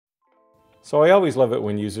So I always love it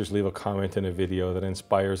when users leave a comment in a video that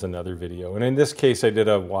inspires another video. And in this case, I did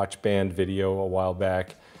a watch band video a while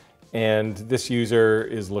back, and this user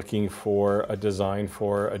is looking for a design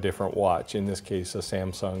for a different watch, in this case, a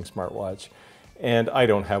Samsung smartwatch. And I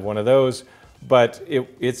don't have one of those, but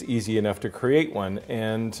it's easy enough to create one.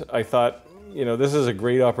 And I thought, you know, this is a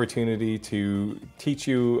great opportunity to teach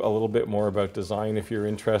you a little bit more about design if you're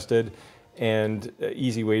interested, and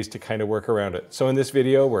easy ways to kind of work around it. So in this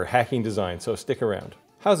video, we're hacking design, so stick around.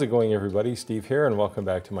 How's it going, everybody? Steve here, and welcome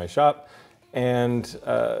back to my shop. And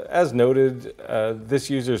as noted, this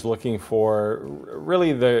user is looking for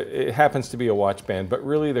it happens to be a watch band, but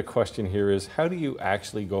really the question here is, how do you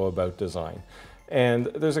actually go about design? And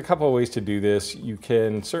there's a couple of ways to do this. You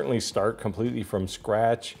can certainly start completely from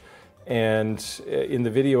scratch. And in the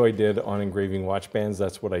video I did on engraving watch bands,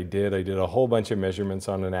 that's what I did. I did a whole bunch of measurements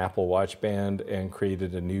on an Apple watch band and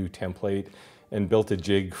created a new template and built a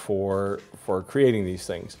jig for creating these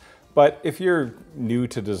things. But if you're new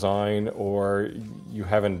to design or you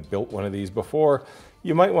haven't built one of these before,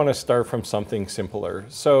 you might want to start from something simpler.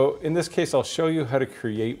 So in this case, I'll show you how to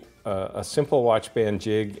create a simple watch band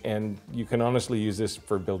jig, and you can honestly use this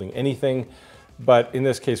for building anything. But in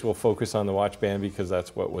this case, we'll focus on the watch band because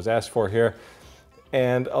that's what was asked for here.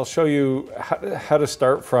 And I'll show you how to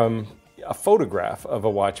start from a photograph of a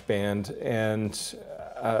watch band and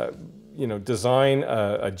design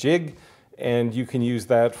a jig. And you can use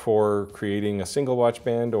that for creating a single watch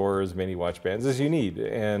band or as many watch bands as you need.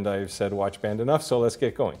 And I've said watch band enough, so let's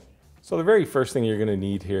get going. So the very first thing you're going to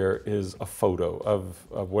need here is a photo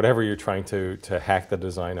of whatever you're trying to hack the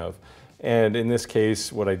design of. And in this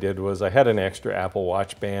case, what I did was I had an extra Apple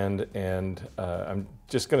watch band, and I'm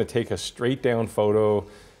just going to take a straight down photo,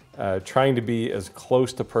 trying to be as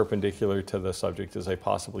close to perpendicular to the subject as I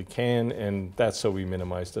possibly can, and that's so we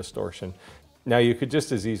minimize distortion. Now you could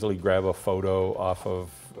just as easily grab a photo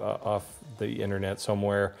off the internet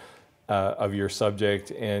somewhere of your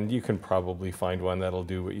subject, and you can probably find one that'll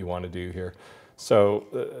do what you want to do here.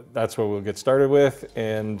 So that's what we'll get started with,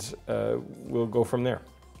 and we'll go from there.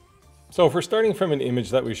 So if we're starting from an image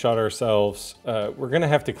that we shot ourselves, we're going to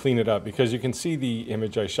have to clean it up because you can see the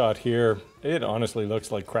image I shot here. It honestly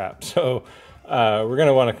looks like crap. So we're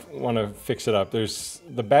going to want to fix it up. There's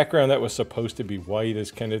the background that was supposed to be white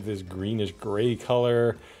is kind of this greenish gray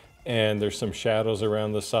color, and there's some shadows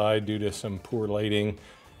around the side due to some poor lighting.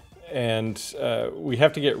 And we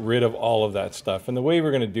have to get rid of all of that stuff. And the way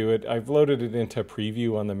we're going to do it, I've loaded it into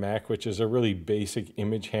Preview on the Mac, which is a really basic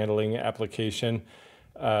image handling application.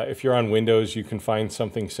 If you're on Windows, you can find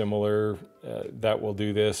something similar that will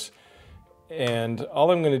do this. And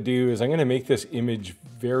all I'm going to do is I'm going to make this image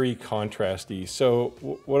very contrasty. So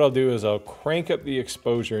what I'll do is I'll crank up the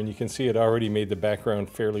exposure, and you can see it already made the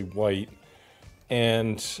background fairly white.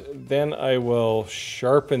 And then I will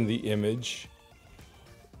sharpen the image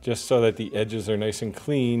just so that the edges are nice and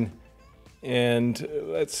clean. And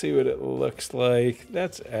let's see what it looks like.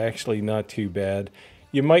 That's actually not too bad.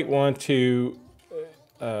 You might want to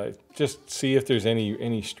just see if there's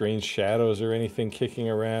any strange shadows or anything kicking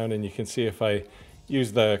around, and you can see if I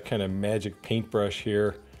use the kind of magic paintbrush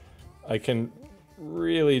here, I can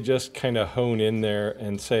really just kind of hone in there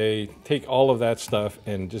and say, take all of that stuff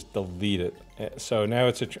and just delete it. So now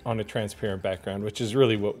it's on a transparent background, which is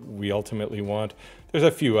really what we ultimately want. There's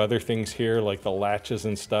a few other things here like the latches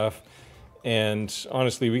and stuff, and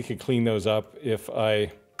honestly we could clean those up if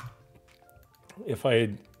I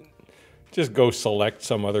just go select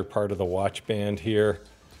some other part of the watch band here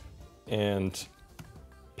and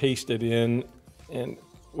paste it in. And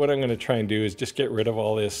what I'm going to try and do is just get rid of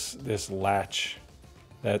all this latch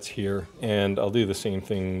that's here. And I'll do the same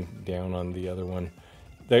thing down on the other one.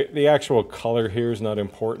 The actual color here is not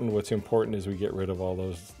important. What's important is we get rid of all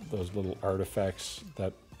those little artifacts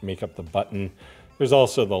that make up the button. There's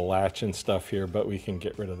also the latch and stuff here, but we can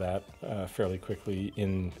get rid of that fairly quickly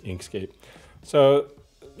in Inkscape. So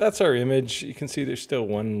that's our image. You can see there's still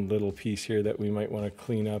one little piece here that we might want to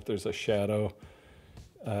clean up. There's a shadow.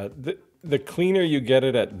 The cleaner you get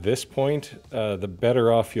it at this point, the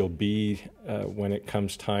better off you'll be when it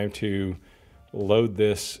comes time to load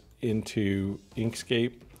this into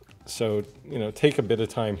Inkscape. So, take a bit of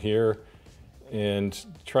time here and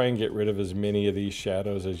try and get rid of as many of these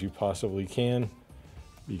shadows as you possibly can,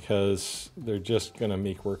 because they're just going to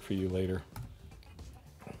make work for you later.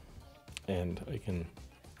 And I can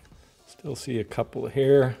still see a couple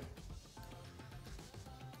here.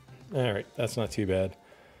 All right, that's not too bad.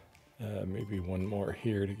 Maybe one more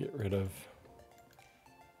here to get rid of.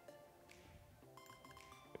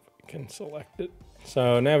 If I can select it.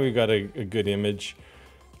 So now we've got a good image.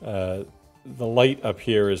 the light up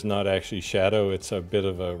here is not actually shadow, it's a bit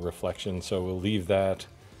of a reflection, so we'll leave that,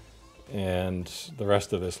 and the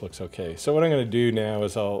rest of this looks okay. So what I'm going to do now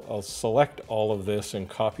is I'll select all of this and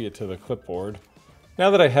copy it to the clipboard. Now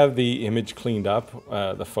that I have the image cleaned up,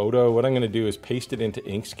 the photo, what I'm going to do is paste it into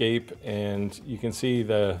Inkscape, and you can see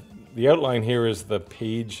the outline here is the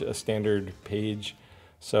page, a standard page.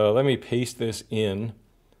 So let me paste this in,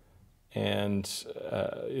 and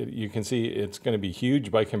you can see it's going to be huge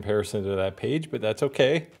by comparison to that page, but that's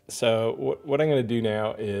okay. So what I'm going to do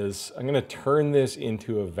now is I'm going to turn this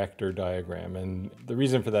into a vector diagram, and the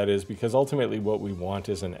reason for that is because ultimately what we want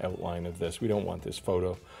is an outline of this. We don't want this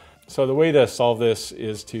photo. So the way to solve this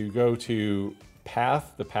is to go to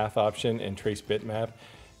Path, the Path option, and trace bitmap.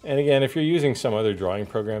 And again, if you're using some other drawing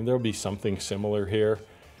program, there'll be something similar here.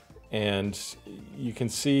 And you can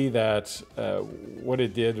see that what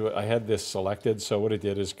it did, I had this selected, so what it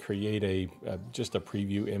did is create just a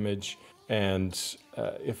preview image. And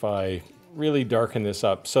if I really darken this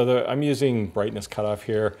up, so I'm using brightness cutoff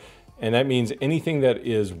here, and that means anything that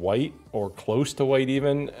is white or close to white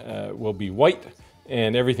even will be white,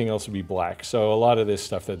 and everything else will be black. So a lot of this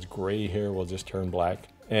stuff that's gray here will just turn black.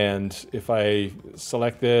 And if I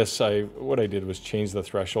select this, what I did was change the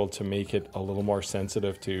threshold to make it a little more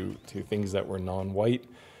sensitive to things that were non-white.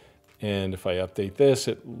 And if I update this,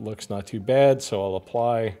 it looks not too bad, so I'll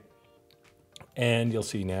apply. And you'll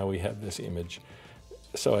see now we have this image.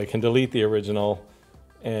 So I can delete the original,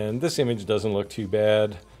 and this image doesn't look too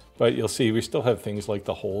bad, but you'll see we still have things like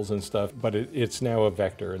the holes and stuff, but it's now a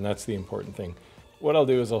vector, and that's the important thing. What I'll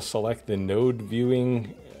do is I'll select the node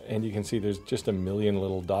viewing, and you can see there's just a million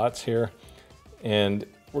little dots here. And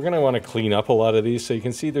we're going to want to clean up a lot of these. So you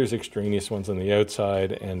can see there's extraneous ones on the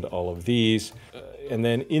outside and all of these. And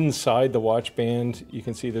then inside the watch band, you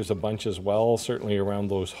can see there's a bunch as well, certainly around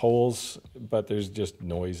those holes, but there's just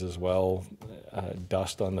noise as well,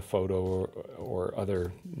 dust on the photo or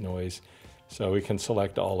other noise. So we can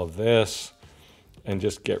select all of this and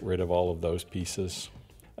just get rid of all of those pieces.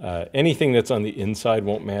 Anything that's on the inside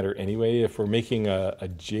won't matter anyway. If we're making a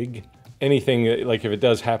jig, anything like if it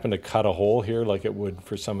does happen to cut a hole here like it would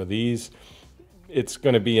for some of these, it's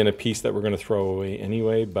going to be in a piece that we're going to throw away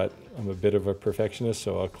anyway, but I'm a bit of a perfectionist,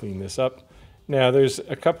 so I'll clean this up. Now there's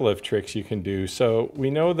a couple of tricks you can do. So we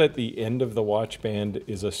know that the end of the watch band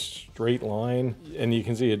is a straight line, and you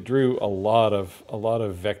can see it drew a lot of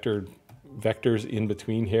vectors in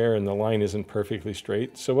between here, and the line isn't perfectly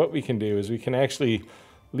straight. So what we can do is we can actually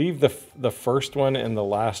leave the first one and the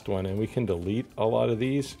last one, and we can delete a lot of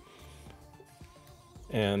these.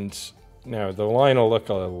 And now the line will look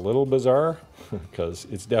a little bizarre because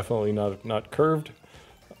it's definitely not curved.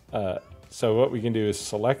 So what we can do is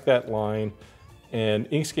select that line, and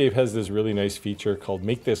Inkscape has this really nice feature called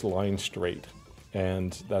Make This Line Straight,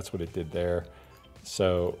 and that's what it did there.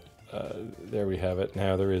 So there we have it.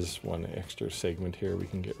 Now there is one extra segment here we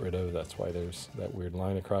can get rid of. That's why there's that weird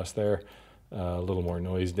line across there. A little more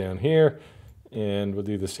noise down here, and we'll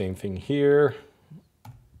do the same thing here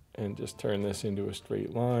and just turn this into a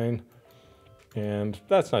straight line, and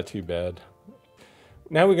that's not too bad.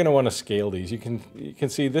 Now we're going to want to scale these. You can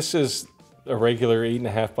see this is a regular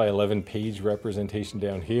 8.5 by 11 page representation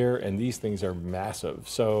down here, and these things are massive.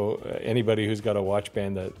 So anybody who's got a watch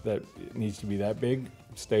band that needs to be that big,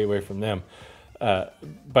 stay away from them.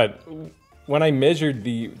 But when I measured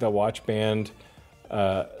the watch band,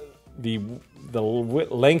 the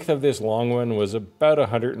length of this long one was about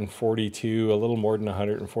 142, a little more than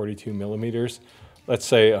 142 millimeters. Let's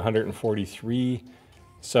say 143.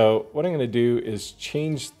 So what I'm going to do is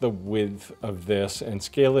change the width of this and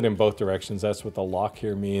scale it in both directions. That's what the lock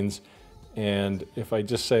here means. And if I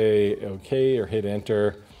just say OK or hit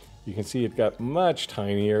enter, you can see it got much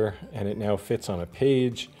tinier, and it now fits on a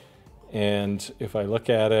page. And if I look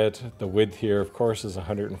at it, the width here, of course, is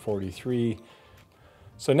 143.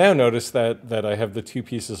 So now notice that I have the two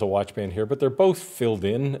pieces of watch band here, but they're both filled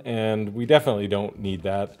in, and we definitely don't need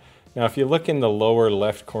that. Now, if you look in the lower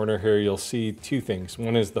left corner here, you'll see two things.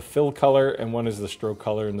 One is the fill color and one is the stroke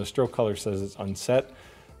color, and the stroke color says it's unset.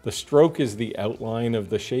 The stroke is the outline of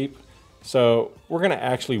the shape. So we're going to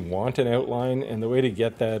actually want an outline, and the way to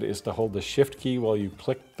get that is to hold the shift key while you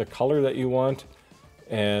click the color that you want.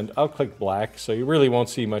 And I'll click black, so you really won't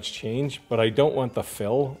see much change, but I don't want the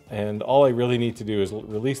fill, and all I really need to do is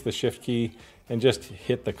release the shift key and just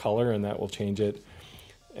hit the color, and that will change it.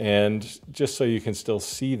 And just so you can still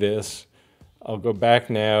see this, I'll go back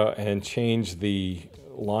now and change the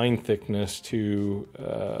line thickness to,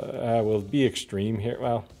 we'll be extreme here.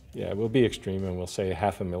 Well, yeah, we'll be extreme, and we'll say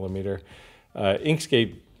 0.5 millimeter.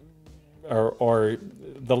 Inkscape or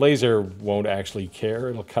the laser won't actually care.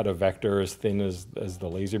 It'll cut a vector as thin as the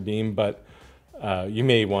laser beam, but you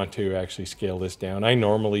may want to actually scale this down. I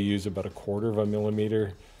normally use about 1/4 of a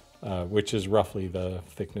millimeter, which is roughly the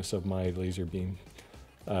thickness of my laser beam.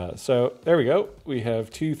 So there we go. We have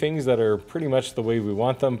two things that are pretty much the way we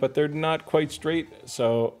want them, but they're not quite straight.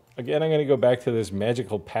 So again, I'm going to go back to this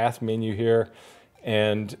magical path menu here,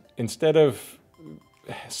 and instead of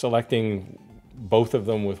selecting both of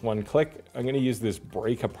them with one click, I'm going to use this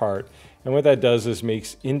break apart. And what that does is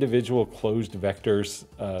makes individual closed vectors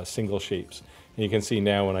single shapes. And you can see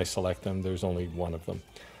now when I select them, there's only one of them.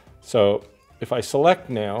 So if I select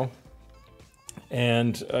now,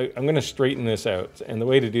 and I'm going to straighten this out. And the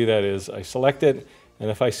way to do that is I select it, and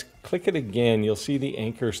if I click it again, you'll see the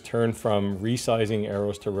anchors turn from resizing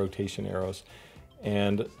arrows to rotation arrows.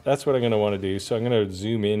 And that's what I'm going to want to do. So I'm going to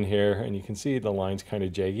zoom in here, and you can see the line's kind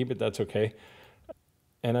of jaggy, but that's okay.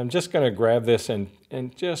 And I'm just going to grab this and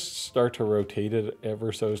just start to rotate it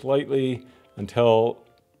ever so slightly until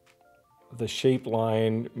the shape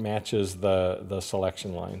line matches the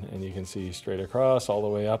selection line. And you can see straight across all the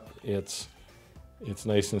way up, it's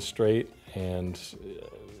nice and straight. And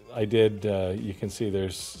I did, you can see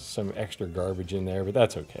there's some extra garbage in there, but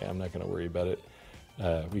that's okay. I'm not going to worry about it.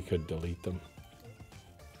 We could delete them,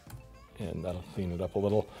 and that'll clean it up a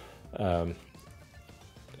little.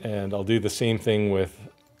 And I'll do the same thing with,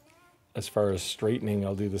 as far as straightening,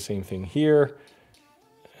 I'll do the same thing here.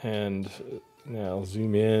 And now I'll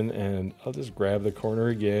zoom in, and I'll just grab the corner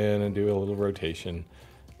again and do a little rotation.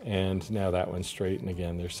 And now that one's straight. And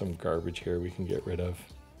again, there's some garbage here we can get rid of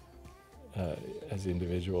as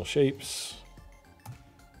individual shapes.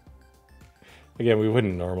 Again, we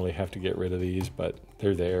wouldn't normally have to get rid of these, but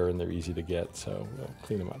they're there and they're easy to get, so we'll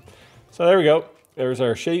clean them up. So there we go. There's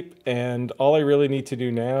our shape, and all I really need to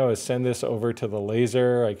do now is send this over to the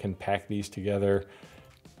laser. I can pack these together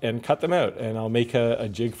and cut them out, and I'll make a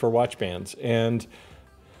jig for watch bands. And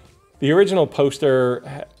the original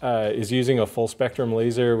poster is using a full spectrum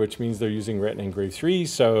laser, which means they're using Retina Engrave 3.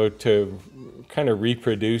 So to kind of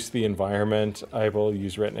reproduce the environment, I will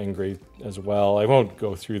use Retina Engrave as well. I won't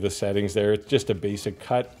go through the settings there. It's just a basic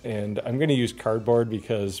cut, and I'm going to use cardboard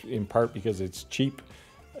because, in part, because it's cheap.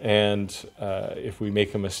 And if we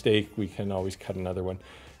make a mistake, we can always cut another one.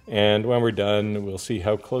 And when we're done, we'll see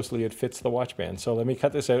how closely it fits the watch band. So let me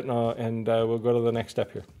cut this out now, and we'll go to the next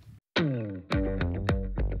step here.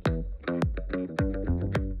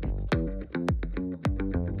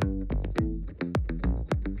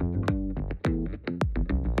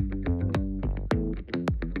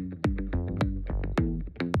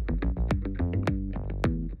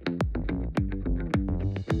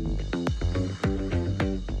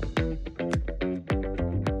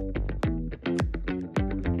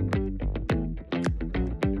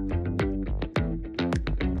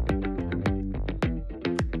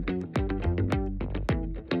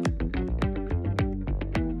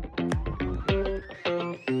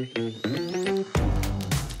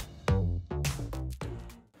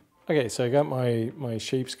 Okay, so I got my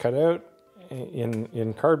shapes cut out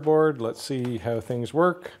in cardboard. Let's see how things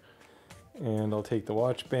work. And I'll take the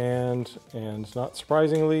watch band, and not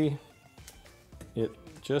surprisingly, it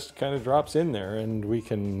just kind of drops in there, and we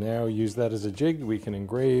can now use that as a jig. We can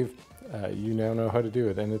engrave. You now know how to do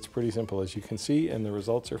it, and it's pretty simple, as you can see, and the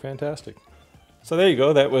results are fantastic. So there you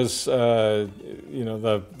go. That was you know,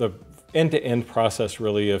 the end-to-end process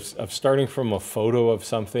really of starting from a photo of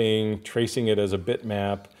something, tracing it as a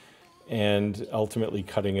bitmap, and ultimately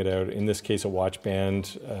cutting it out, in this case a watch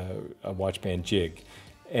band jig.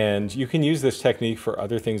 And you can use this technique for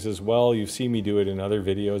other things as well. You've seen me do it in other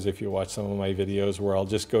videos if you watch some of my videos, where I'll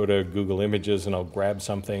just go to Google Images and I'll grab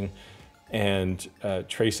something and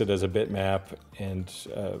trace it as a bitmap and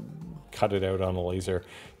cut it out on a laser.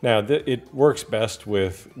 Now it works best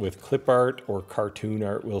with clip art or cartoon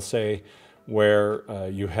art, we'll say, where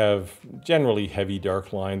you have generally heavy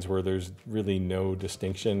dark lines where there's really no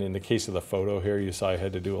distinction. In the case of the photo here, you saw I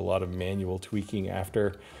had to do a lot of manual tweaking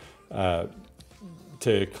after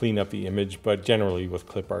to clean up the image, but generally with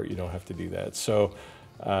clip art you don't have to do that. So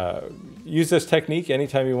use this technique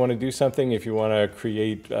anytime you want to do something. If you want to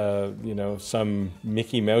create you know, some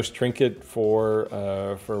Mickey Mouse trinket for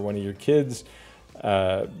one of your kids,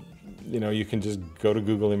 you know, you can just go to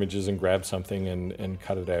Google Images and grab something and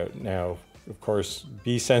cut it out. Now, of course,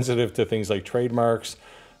 be sensitive to things like trademarks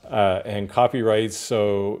and copyrights,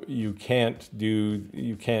 so you can't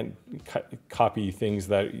copy things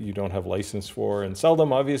that you don't have license for and sell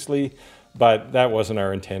them, obviously. But that wasn't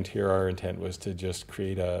our intent here. Our intent was to just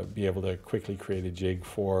be able to quickly create a jig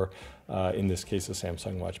for in this case, a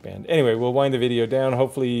Samsung watch band. Anyway, we'll wind the video down.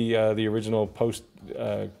 Hopefully the original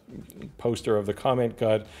poster of the comment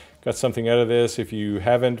got something out of this. If you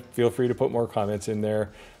haven't, feel free to put more comments in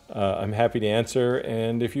there. I'm happy to answer.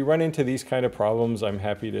 And if you run into these kind of problems, I'm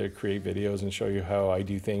happy to create videos and show you how I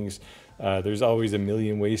do things. There's always a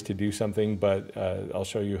million ways to do something, but I'll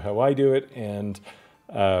show you how I do it. And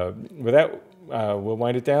with that, we'll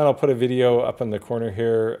wind it down. I'll put a video up in the corner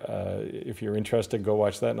here. If you're interested, go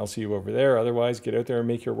watch that, and I'll see you over there. Otherwise, get out there and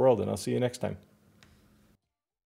make your world, and I'll see you next time.